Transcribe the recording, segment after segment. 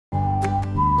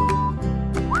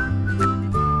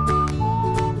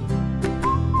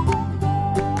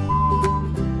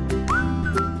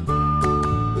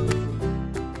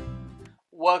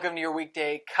Welcome to your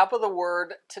weekday Cup of the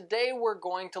Word. Today we're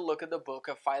going to look at the book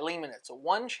of Philemon. It's a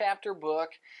one-chapter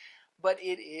book, but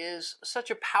it is such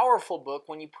a powerful book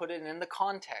when you put it in the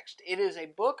context. It is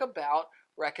a book about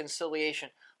reconciliation.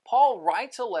 Paul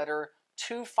writes a letter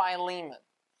to Philemon,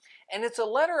 and it's a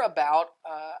letter about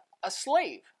a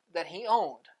slave that he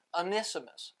owned,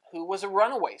 Onesimus, who was a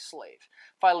runaway slave.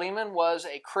 Philemon was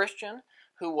a Christian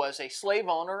who was a slave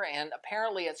owner, and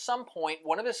apparently at some point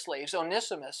one of his slaves,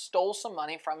 Onesimus, stole some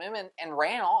money from him and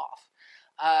ran off.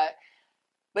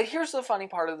 But here's the funny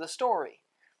part of the story.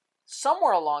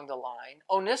 Somewhere along the line,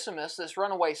 Onesimus, this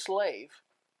runaway slave,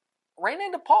 ran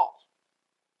into Paul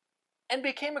and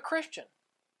became a Christian.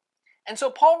 And so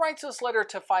Paul writes this letter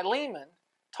to Philemon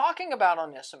talking about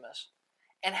Onesimus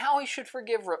and how he should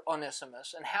forgive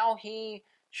Onesimus and how he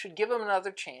should give him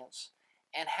another chance,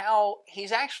 and how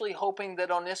he's actually hoping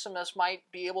that Onesimus might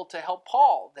be able to help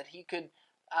Paul, that he could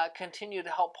continue to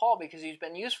help Paul because he's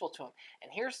been useful to him.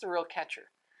 And here's the real catcher.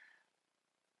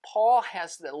 Paul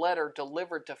has the letter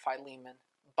delivered to Philemon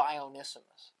by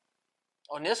Onesimus.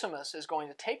 Onesimus is going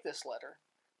to take this letter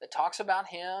that talks about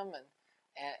him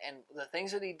and the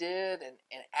things that he did, and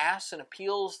asks and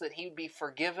appeals that he be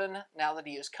forgiven now that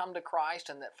he has come to Christ,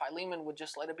 and that Philemon would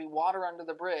just let it be water under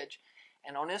the bridge.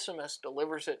 And Onesimus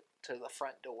delivers it to the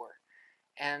front door.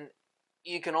 And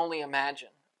you can only imagine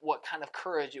what kind of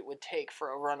courage it would take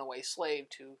for a runaway slave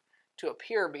to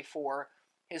appear before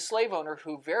his slave owner,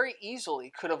 who very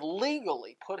easily could have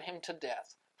legally put him to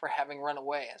death for having run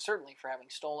away, and certainly for having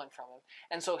stolen from him.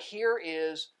 And so here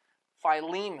is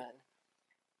Philemon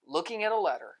looking at a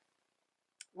letter.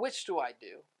 Which do I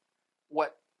do?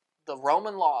 What the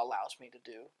Roman law allows me to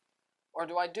do? Or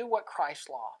do I do what Christ's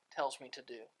law tells me to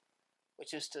do?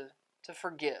 Which is to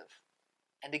forgive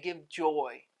and to give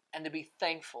joy and to be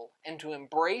thankful and to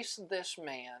embrace this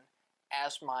man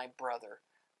as my brother.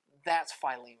 That's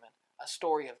Philemon, a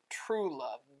story of true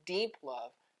love, deep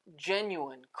love,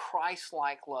 genuine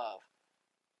Christ-like love.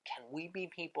 Can we be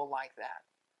people like that?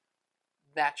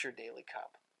 That's your Daily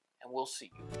Cup, and we'll see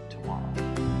you